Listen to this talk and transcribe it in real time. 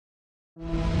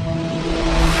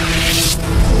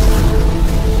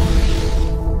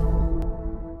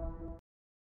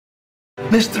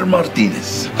Mr.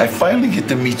 Martinez, I finally get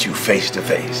to meet you face to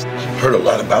face. Heard a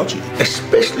lot about you,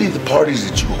 especially the parties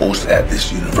that you host at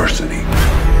this university.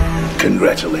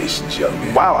 Congratulations, young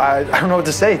man. Wow, I don't know what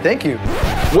to say. Thank you.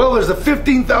 Well, there's a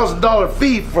 $15,000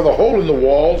 fee for the hole in the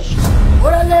walls.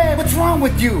 Orale, what's wrong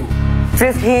with you?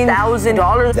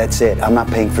 $15,000? That's it. I'm not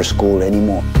paying for school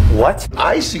anymore. What?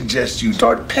 I suggest you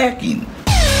start packing.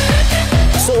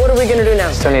 So what are we gonna do now?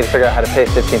 Still need to figure out how to pay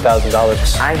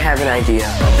 $15,000. I have an idea.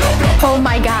 Oh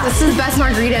my god, this is the best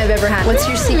margarita I've ever had. What's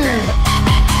your secret?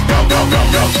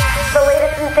 The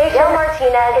latest sensation,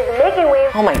 Martinez, is making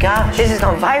waves. Oh my gosh, this has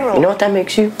gone viral. You know what that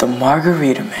makes you? The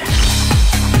Margarita Man.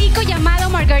 Pico llamado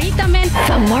Margarita Man.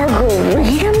 The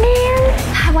Margarita Man?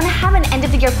 I want to have an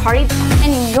end-of-the-year party,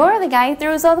 and you're the guy who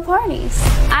throws all the parties.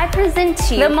 I present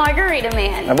to you the Margarita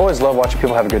Man. I've always loved watching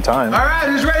people have a good time. All right,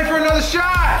 who's ready for another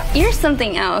shot? You're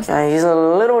something else. He's a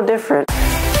little different.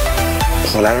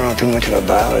 Well, I don't know too much about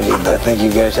biology, but I think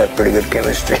you guys have pretty good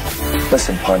chemistry.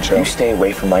 Listen, Pancho, you stay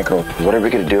away from Michael. What are we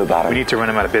gonna do about it? We need to run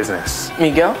him out of business.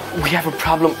 Miguel, we have a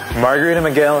problem. Margarita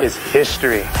Miguel is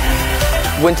history.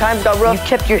 When times got rough, you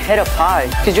kept your head up high,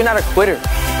 because you're not a quitter.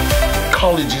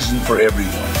 College isn't for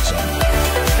everyone, son.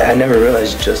 I never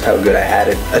realized just how good I had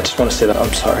it. I just want to say that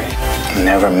I'm sorry.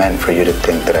 Never meant for you to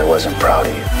think that I wasn't proud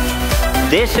of you.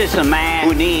 This is a man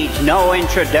who needs no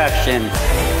introduction.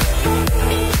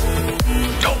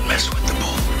 Don't mess with the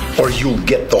bull, or you'll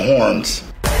get the horns.